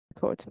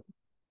record.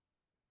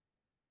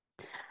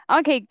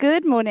 Okay,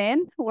 good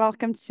morning.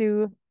 Welcome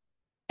to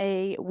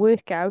a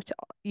workout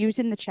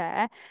using the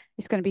chair.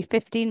 It's going to be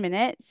 15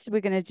 minutes.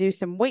 We're going to do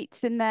some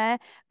weights in there,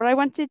 but I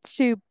wanted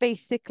to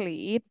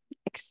basically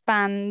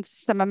expand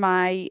some of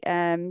my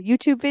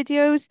YouTube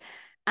videos.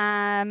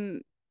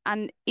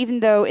 And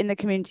even though in the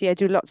community I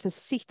do lots of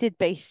seated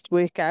based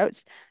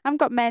workouts, I've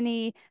got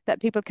many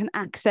that people can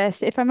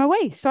access if I'm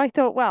away. So I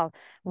thought, well,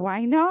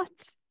 why not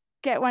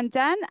get one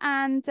done?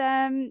 And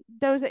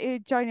those that are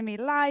joining me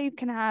live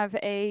can have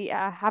a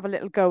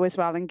little go as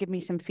well and give me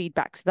some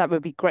feedback. So that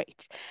would be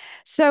great.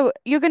 So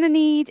you're going to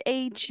need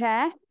a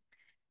chair.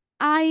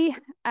 I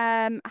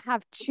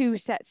have two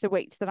sets of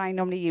weights that I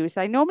normally use.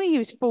 I normally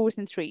use fours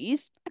and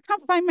threes. I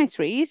can't find my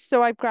threes,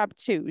 so I've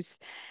grabbed twos.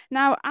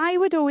 Now, I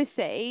would always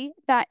say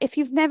that if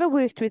you've never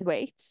worked with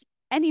weights,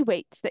 any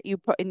weights that you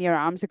put in your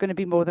arms are going to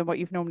be more than what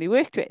you've normally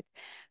worked with.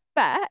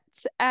 But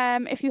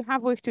if you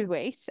have worked with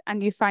weights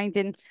and you're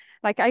finding,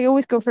 like I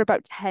always go for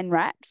about 10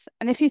 reps,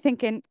 and if you're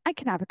thinking, I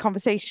can have a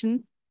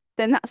conversation,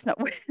 then that's not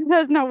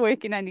that's not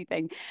working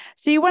anything.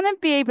 So you want to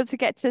be able to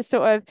get to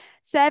sort of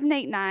 7,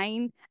 8,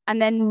 9,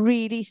 and then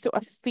really sort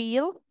of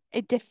feel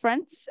a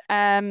difference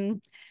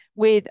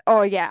with,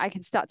 oh yeah, I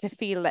can start to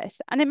feel this.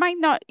 And you might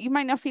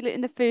not feel it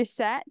in the first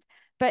set,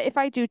 but if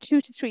I do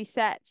 2 to 3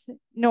 sets,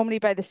 normally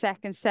by the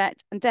second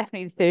set, and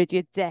definitely the third,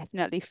 you're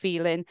definitely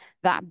feeling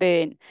that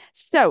burn.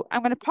 So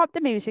I'm going to pop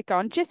the music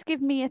on. Just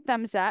give me a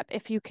thumbs up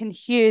if you can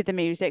hear the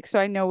music so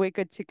I know we're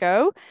good to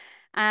go.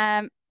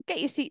 Get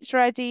your seats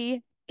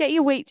ready, get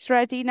your weights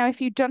ready. Now,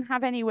 if you don't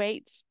have any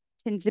weights,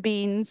 tins of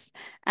beans,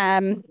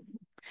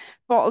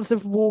 bottles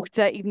of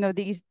water, even though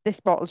this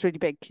bottle's really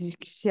big. Can you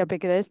see how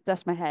big it is?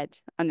 That's my head,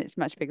 and it's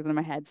much bigger than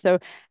my head. So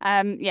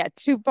yeah,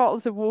 2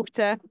 bottles of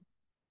water.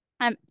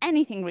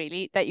 Anything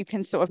really that you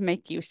can sort of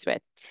make use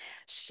with.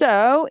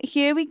 So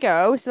here we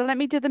go. So let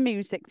me do the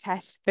music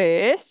test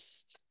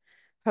first.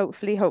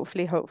 Hopefully.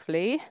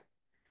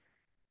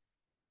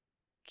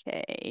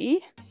 Okay.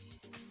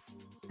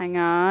 Hang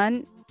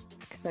on,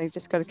 because I've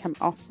just got to come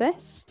off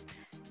this.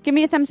 Give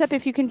me a thumbs up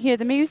if you can hear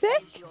the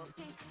music.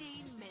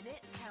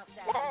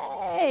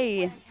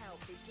 Yay!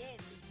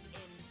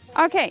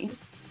 Okay.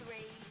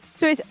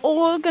 So it's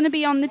all going to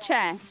be on the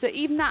chair. So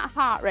even that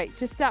heart rate,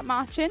 just start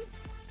marching.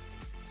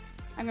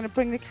 I'm going to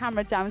bring the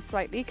camera down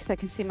slightly because I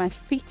can see my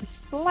feet are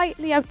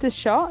slightly out of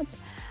shot,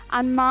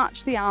 and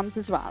march the arms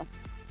as well.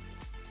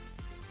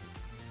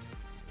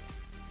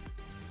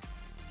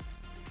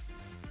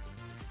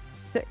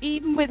 So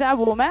even with our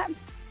warm-up,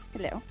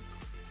 hello,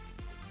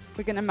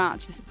 we're going to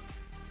march.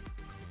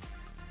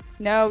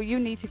 No, you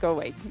need to go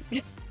away.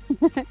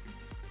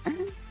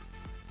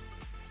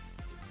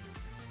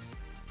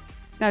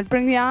 Now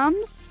bring the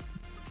arms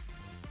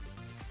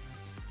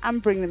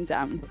and bring them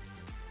down.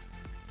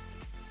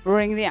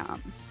 Bring the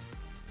arms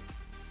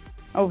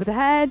over the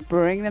head,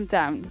 bring them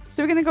down.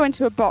 So we're going to go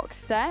into a box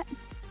step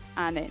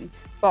and in,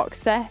 box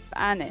step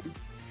and in.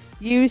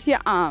 Use your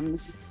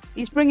arms.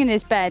 He's bringing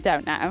his bed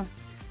out now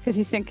because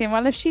he's thinking,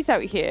 well, if she's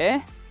out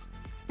here,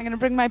 I'm going to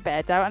bring my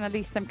bed out and at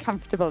least I'm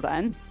comfortable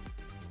then.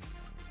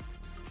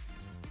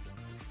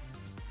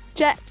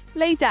 Jet,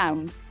 lay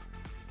down.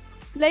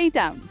 Lay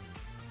down.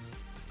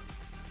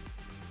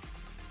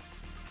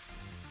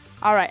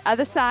 All right,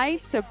 other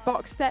side. So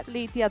box step,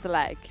 lead the other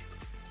leg.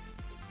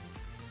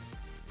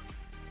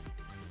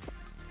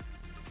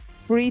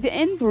 Breathe it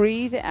in,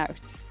 breathe it out.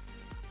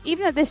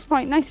 Even at this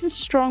point, nice and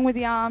strong with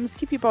the arms.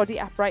 Keep your body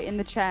upright in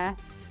the chair.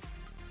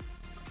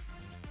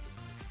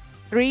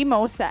 3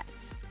 more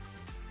sets.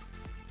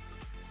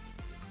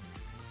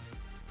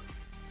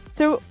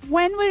 So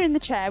when we're in the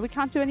chair, we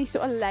can't do any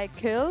sort of leg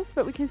curls,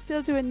 but we can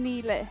still do a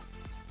knee lift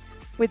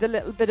with a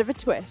little bit of a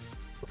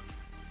twist.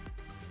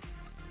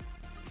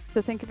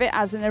 So think of it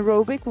as an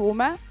aerobic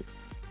warm-up.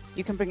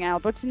 You can bring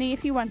elbow to knee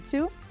if you want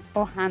to,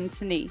 or hand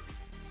to knee.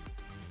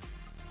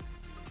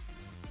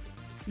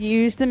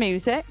 Use the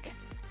music.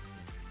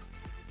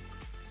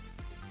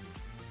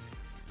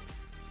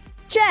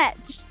 Jet,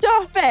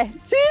 stop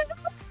it!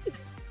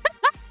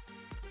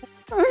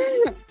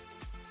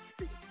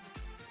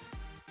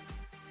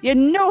 You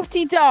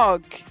naughty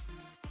dog.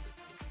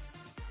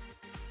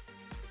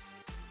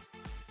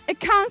 It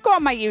can't go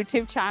on my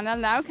YouTube channel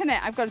now, can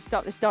it? I've got to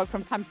stop this dog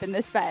from humping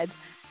this bed.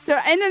 So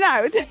in and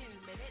out.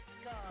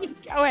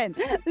 Keep going.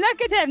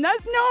 Look at him.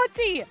 That's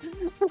naughty.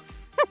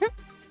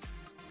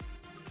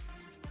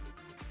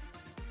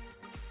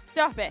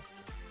 Stop it.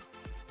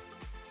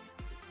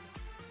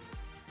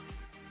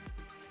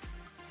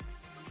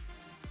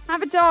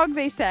 Have a dog,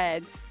 they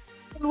said.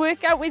 We'll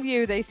work out with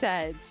you, they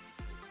said.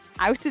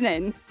 Out and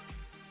in.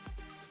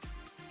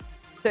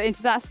 So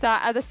into that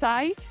start other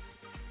side.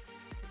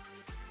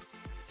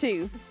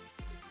 2.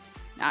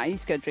 Ah,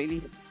 he's good,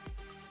 really.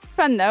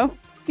 Fun, though.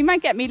 He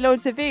might get me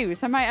loads of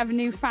views. I might have a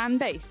new fan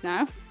base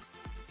now.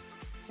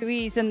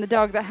 Louise and the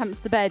dog that humps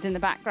the bed in the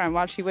background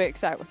while she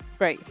works out.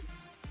 Great.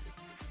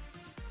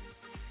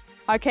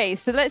 Okay,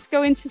 so let's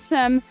go into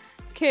some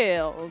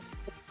curls.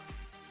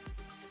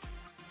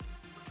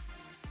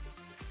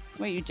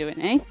 What are you doing,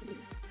 eh?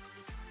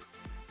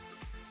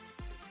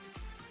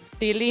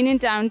 So you're leaning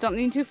down, don't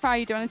lean too far.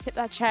 You don't want to tip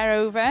that chair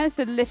over.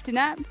 So lifting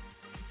up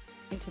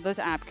into those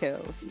ab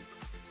curls.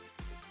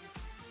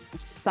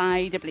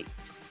 Side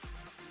obliques.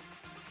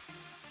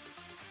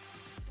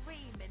 3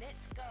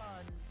 minutes gone.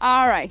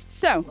 All right,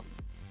 so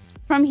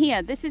from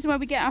here, this is where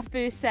we get our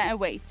first set of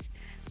weights.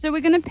 So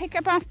we're going to pick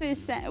up our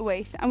first set of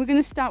weights and we're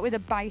going to start with a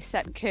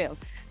bicep curl.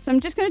 So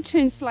I'm just going to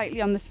turn slightly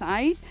on the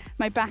side.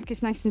 My back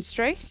is nice and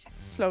straight.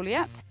 Slowly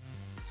up,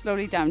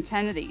 slowly down.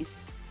 10 of these.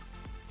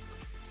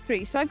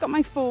 3. So I've got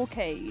my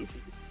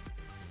 4Ks.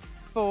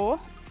 4.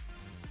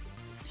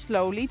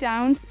 Slowly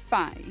down.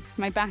 5.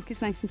 My back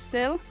is nice and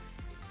still.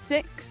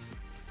 6.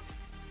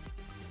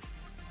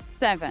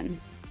 7.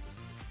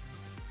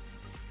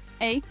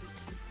 8.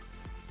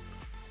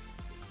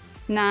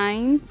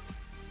 9.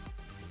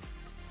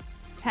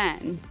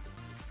 10.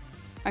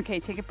 Okay,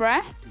 take a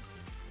breath.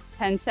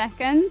 10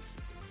 seconds.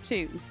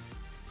 2,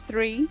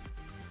 3,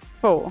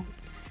 4,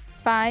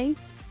 5,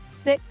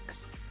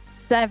 6,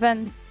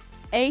 7,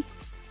 8,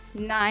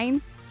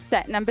 9.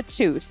 Set number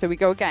 2. So we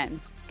go again.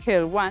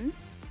 Curl 1,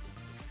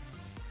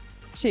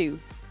 2,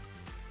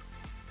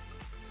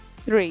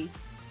 3,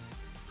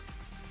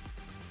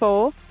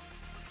 4,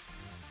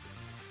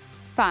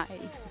 5, 4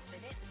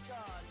 minutes gone.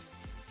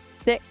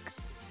 6,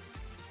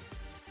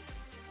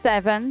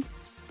 7,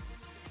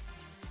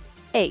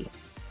 8,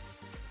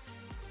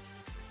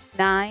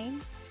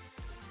 9,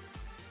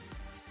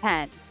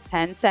 10.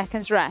 10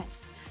 seconds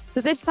rest. So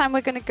this time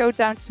we're going to go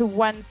down to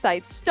one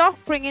side. Stop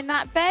bringing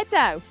that bed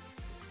out.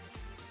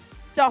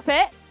 Stop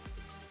it.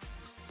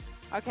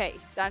 Okay,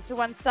 down to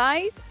one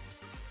side.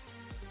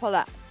 Pull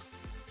up.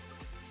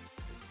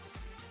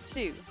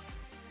 2,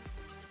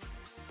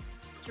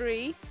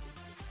 3,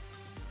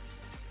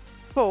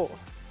 4,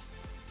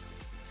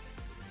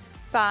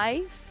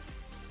 5,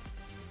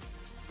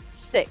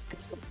 6.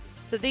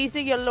 So these are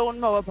your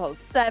lawnmower pulls.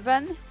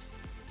 7,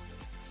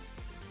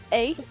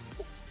 8,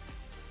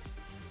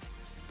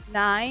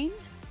 9,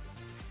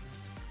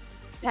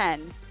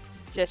 10.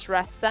 Just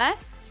rest there.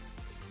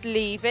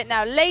 Leave it.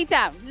 Now lay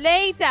down.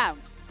 Lay down.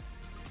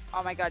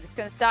 Oh my God, it's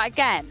going to start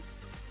again.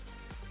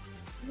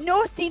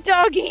 Naughty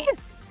doggy.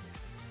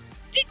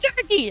 Naughty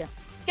doggy.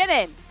 Get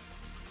in. 5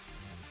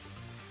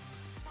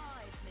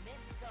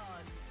 minutes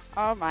gone.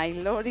 Oh my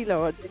lordy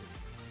lord.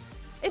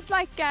 It's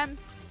like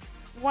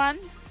 1.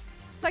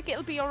 It's like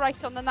it'll be all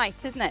right on the night,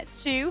 isn't it?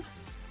 2,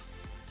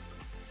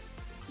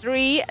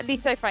 3. At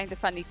least I find the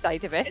funny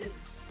side of it.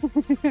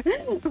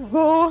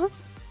 4,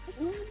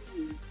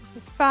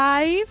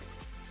 5.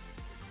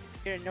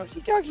 You're a naughty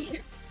doggy.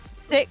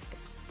 6,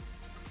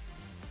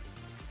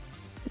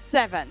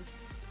 7,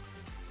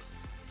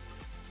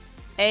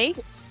 8.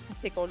 I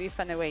take all your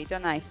fun away,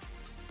 don't I?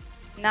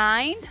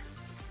 9,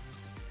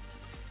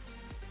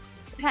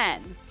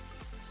 10.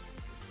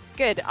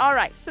 Good. All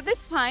right. So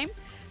this time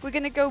we're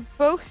going to go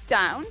both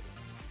down.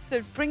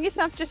 So bring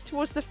yourself just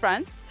towards the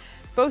front.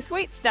 Both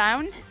weights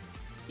down.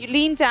 You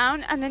lean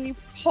down and then you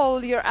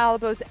pull your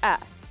elbows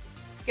up.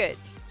 Good.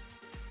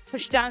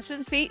 Push down through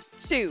the feet.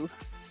 2,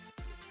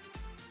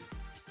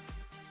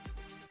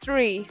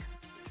 3.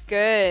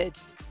 Good.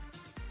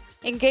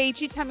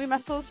 Engage your tummy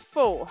muscles.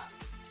 4,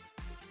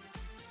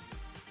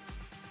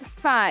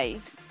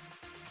 5,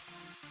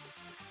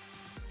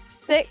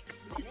 6,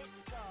 6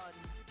 minutes gone.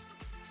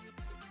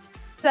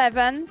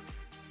 7,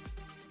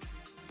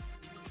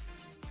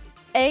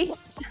 8,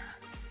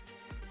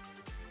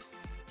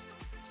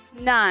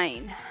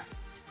 9,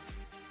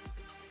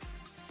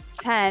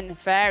 10.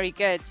 Very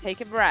good.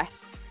 Take a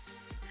rest.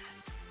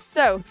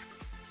 So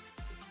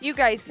you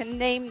guys can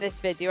name this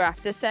video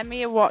after. Send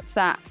me a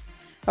WhatsApp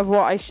of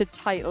what I should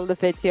title the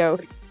video.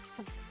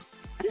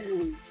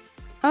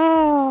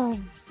 Oh,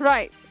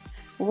 right.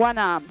 One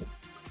arm.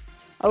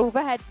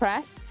 Overhead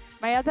press.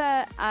 My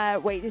other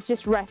weight is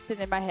just resting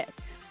in my hip.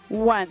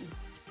 1.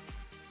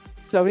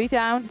 Slowly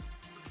down.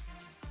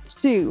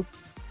 2.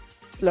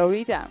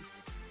 Slowly down.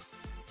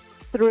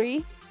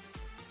 3.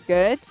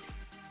 Good.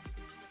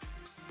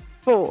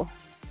 4.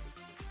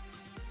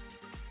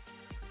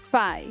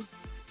 5.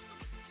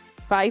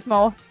 5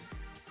 more.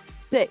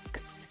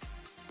 6.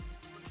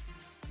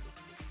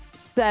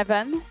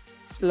 7.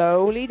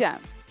 Slowly down.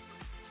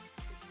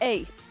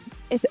 8.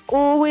 It's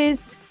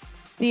always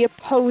the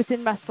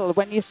opposing muscle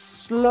when you're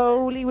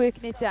slowly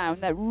working it down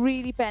that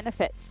really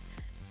benefits.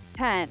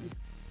 10.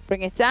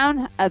 Bring it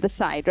down, other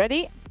side.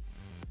 Ready?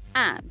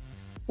 And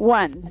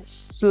 1.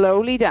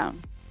 Slowly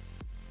down.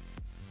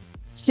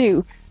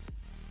 2.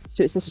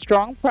 So it's a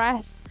strong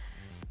press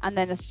and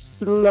then a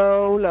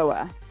slow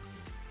lower.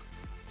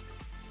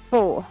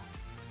 4.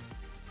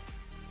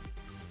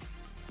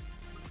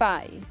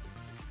 5.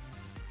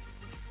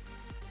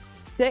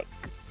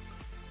 6.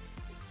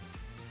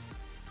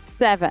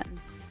 7.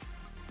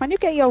 When you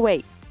get your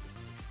weight,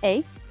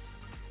 8.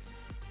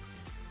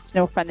 It's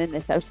no fun in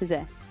this house, is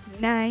it?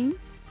 9.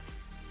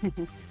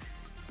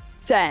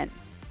 10.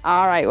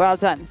 All right, well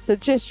done. So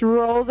just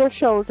roll the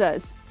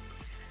shoulders.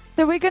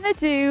 So we're going to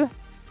do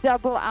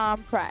double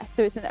arm press.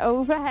 So it's an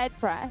overhead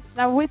press.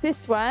 Now with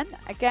this one,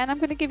 again, I'm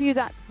going to give you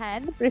that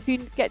 10. But if you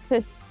get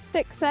to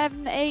 6,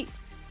 7, 8,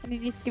 and you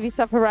need to give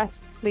yourself a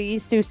rest,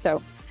 please do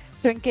so.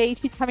 So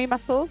engage your tummy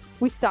muscles.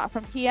 We start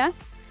from here.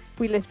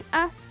 We lift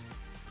up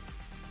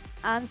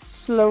and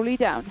slowly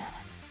down.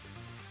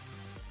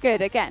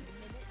 Good, again.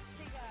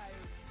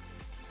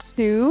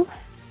 2.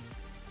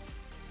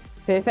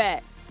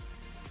 Perfect.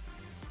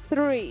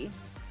 3.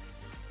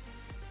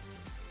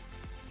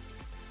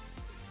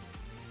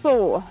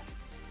 4.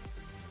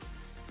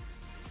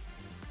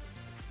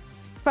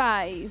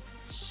 5.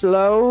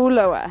 Slow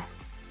lower.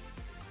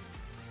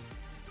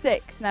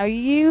 6. Now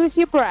use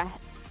your breath.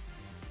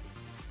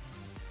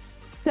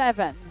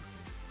 7.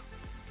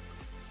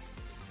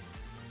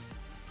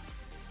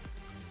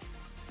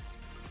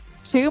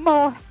 2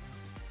 more.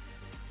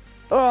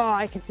 Oh,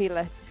 I can feel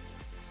this.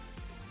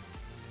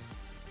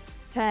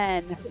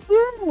 10.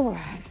 Woo.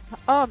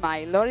 Oh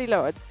my lordy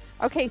lord.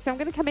 Okay, so I'm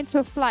going to come into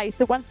a fly.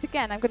 So once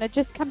again, I'm going to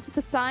just come to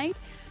the side,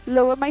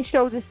 lower my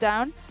shoulders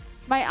down.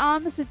 My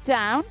arms are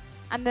down,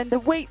 and then the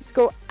weights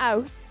go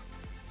out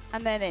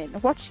and then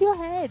in. Watch your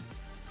head.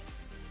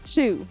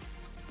 2.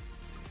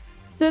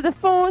 So the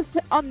 4s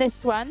on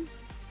this one,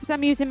 because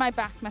I'm using my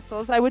back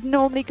muscles, I would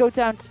normally go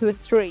down to a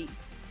 3.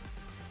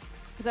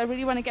 Because I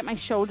really want to get my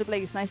shoulder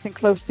blades nice and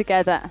close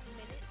together.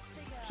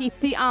 Keep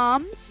the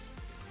arms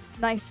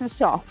nice and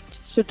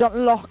soft, so don't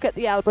lock at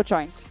the elbow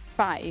joint.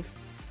 5.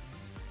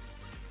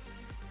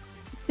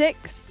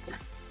 6.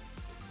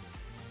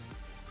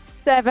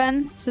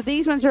 7. So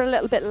these ones are a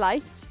little bit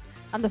light,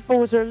 and the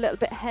 4s are a little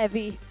bit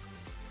heavy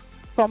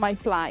for my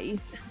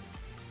flies.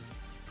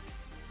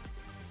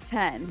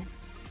 10.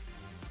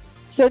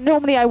 So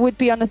normally I would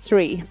be on a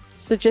 3.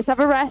 So just have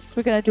a rest.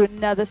 We're going to do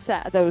another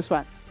set of those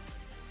ones.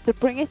 So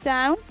bring it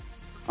down.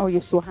 Oh,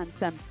 you're so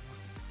handsome.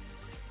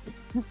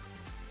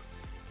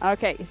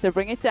 Okay, so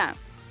bring it down.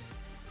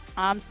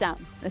 Arms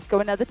down. Let's go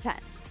another 10.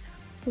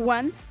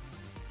 1.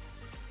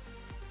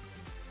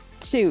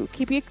 2.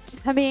 Keep your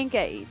tummy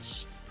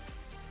engaged.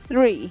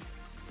 3.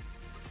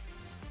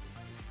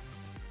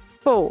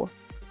 4.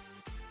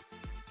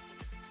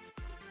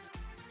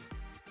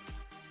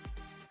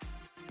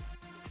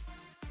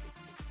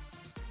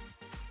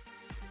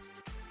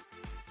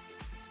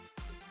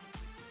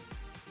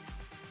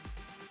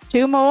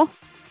 2 more. 5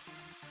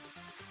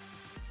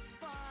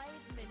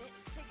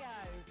 minutes to go.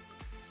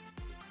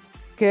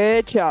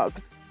 Good job.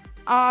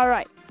 All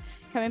right,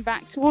 coming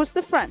back towards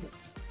the front.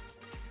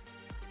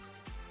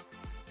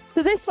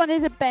 So this one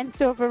is a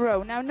bent over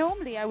row. Now,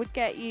 normally I would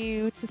get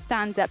you to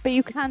stand up, but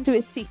you can do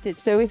it seated.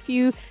 So if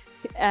you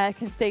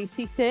can stay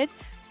seated,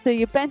 so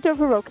your bent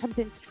over row comes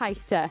in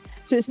tighter.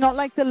 So it's not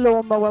like the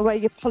lawnmower where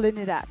you're pulling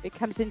it up. It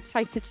comes in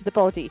tighter to the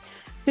body.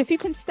 So if you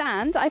can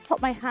stand, I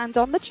put my hand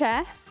on the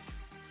chair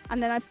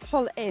and then I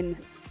pull in.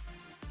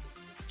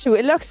 So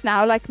it looks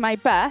now like my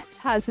butt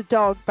has a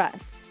dog butt.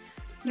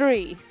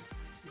 3,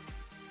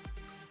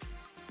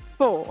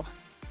 4,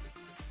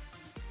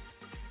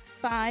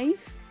 5,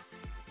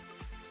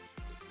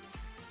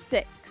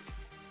 6.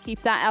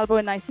 Keep that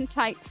elbow nice and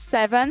tight.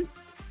 7,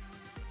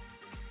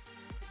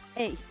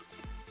 8,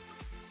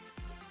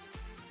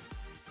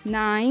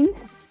 9,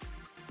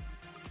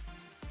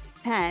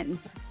 10.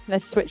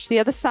 Let's switch the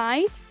other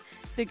side.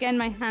 So again,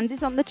 my hand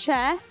is on the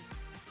chair,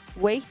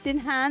 weight in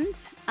hand,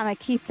 and I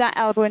keep that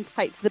elbow in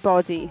tight to the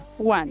body.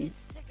 1,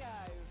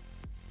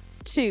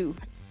 2,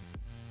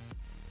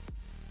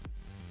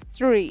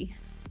 3.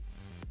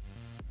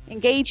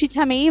 Engage your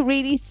tummy,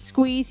 really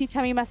squeeze your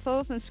tummy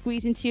muscles and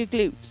squeeze into your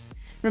glutes.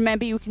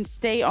 Remember, you can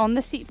stay on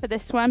the seat for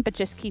this one, but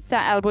just keep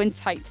that elbow in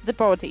tight to the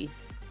body.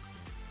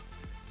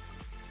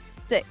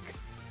 6,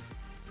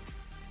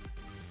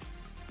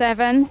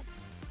 7,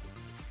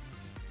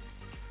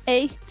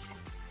 8,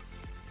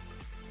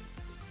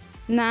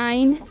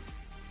 9,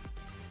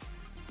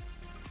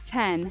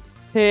 10.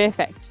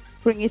 Perfect.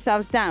 Bring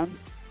yourselves down.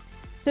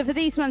 So for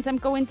these ones, I'm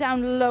going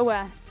down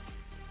lower.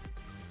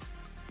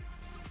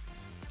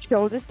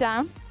 Shoulders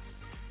down.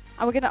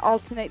 And we're going to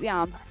alternate the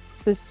arm.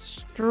 So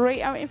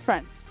straight out in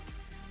front.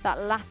 That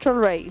lateral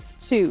raise.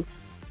 2,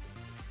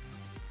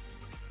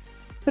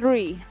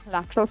 3.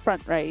 Lateral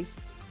front raise.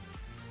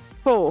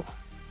 4,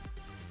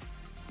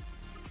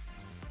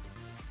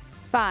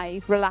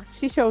 5.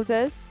 Relax your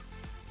shoulders.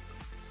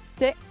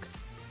 6,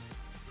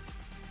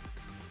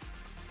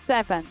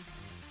 7,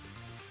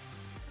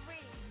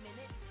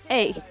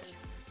 8,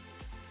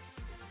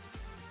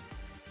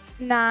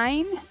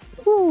 9,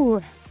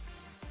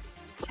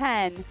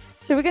 10.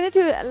 So we're going to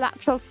do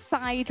lateral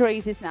side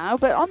raises now,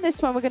 but on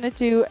this one we're going to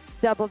do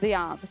double the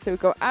arm. So we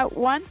go out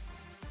 1,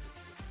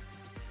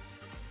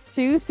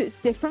 2, so it's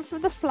different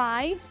from the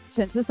fly.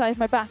 Turn to the side,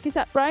 my back is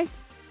upright.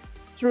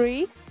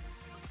 3,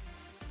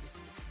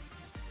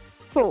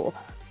 4,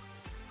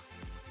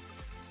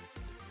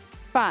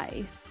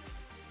 5.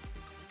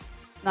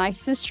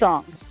 Nice and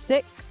strong.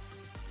 6,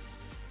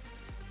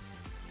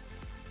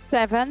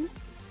 7,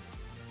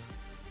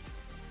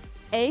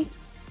 8,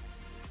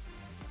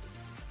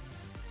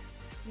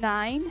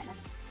 9,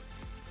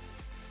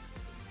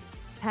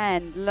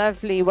 10.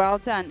 Lovely, well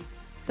done.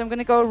 So I'm going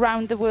to go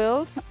around the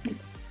world.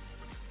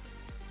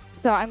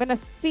 So I'm going to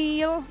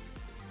feel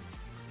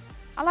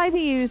I'll either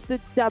use the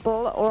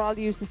double or I'll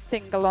use the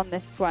single on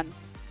this one.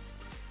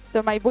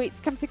 So my weights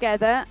come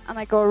together and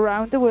I go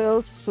around the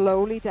wheel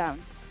slowly down.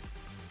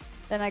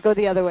 Then I go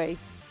the other way.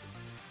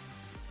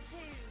 2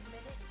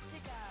 minutes to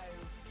go.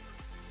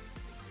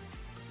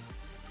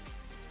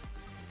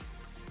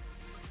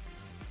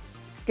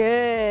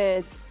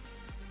 Good.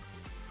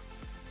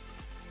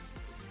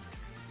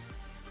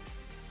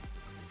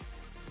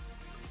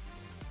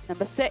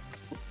 Number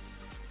 6.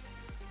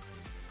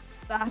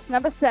 That's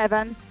number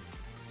 7.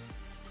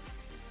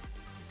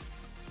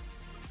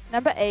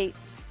 Number 8.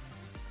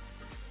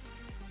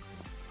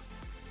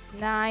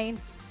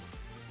 9.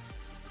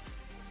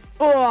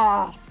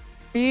 Oh,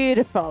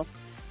 beautiful.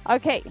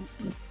 Okay.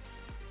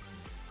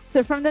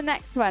 So from the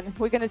next one,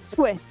 we're going to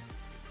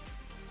twist.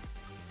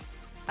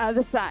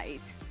 Other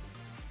side.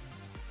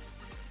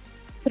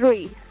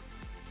 3.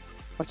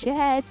 Watch your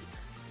head.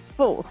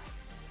 4.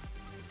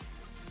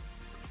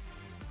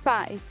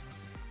 5.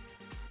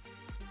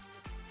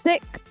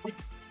 6.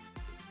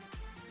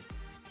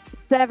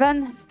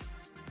 7.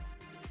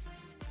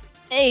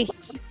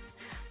 8.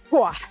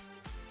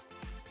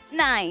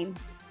 9.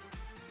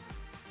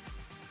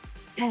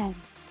 10.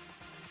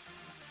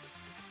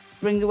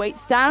 Bring the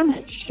weights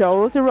down.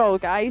 Shoulder roll,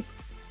 guys.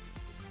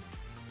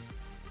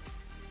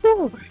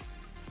 Whew.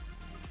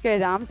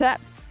 Good, arms up.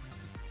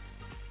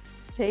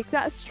 Take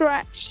that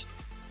stretch.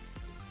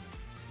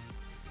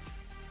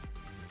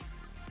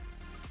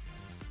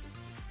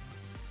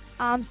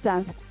 Arms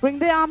down. Bring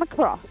the arm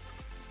across.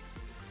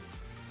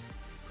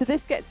 So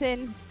this gets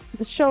in to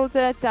the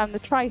shoulder, down the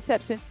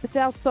triceps, into the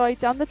deltoid,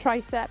 down the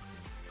tricep.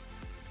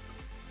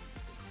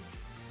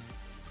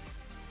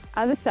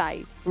 Other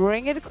side.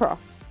 Bring it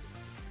across.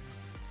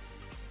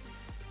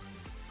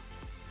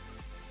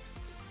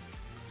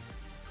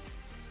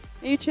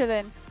 Are you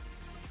chilling?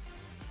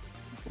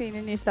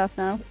 Cleaning yourself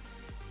now.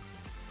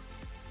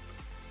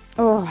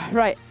 Oh,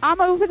 right. Arm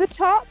over the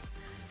top.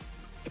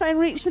 Try and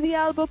reach for the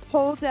elbow,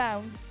 pull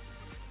down.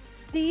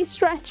 These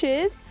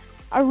stretches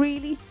are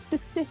really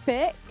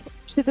specific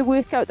to the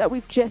workout that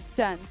we've just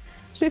done.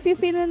 So if you're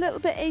feeling a little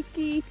bit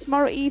achy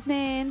tomorrow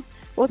evening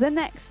or the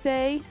next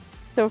day,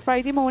 so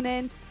Friday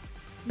morning,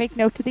 make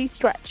note of these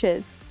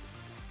stretches.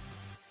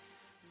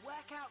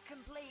 Workout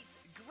complete.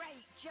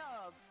 Great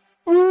job.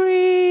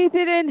 Breathe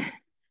it in,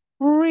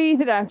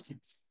 breathe it out.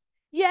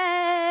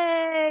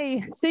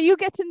 Yay! So you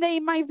get to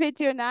name my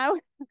video now.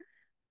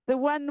 The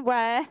one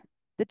where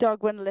the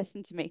dog wouldn't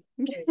listen to me.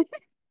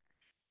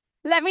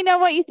 Let me know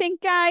what you think,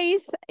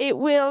 guys. It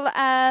will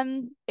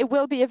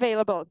be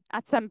available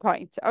at some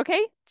point.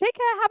 Okay? Take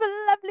care. Have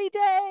a lovely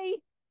day.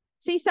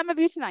 See some of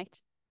you tonight.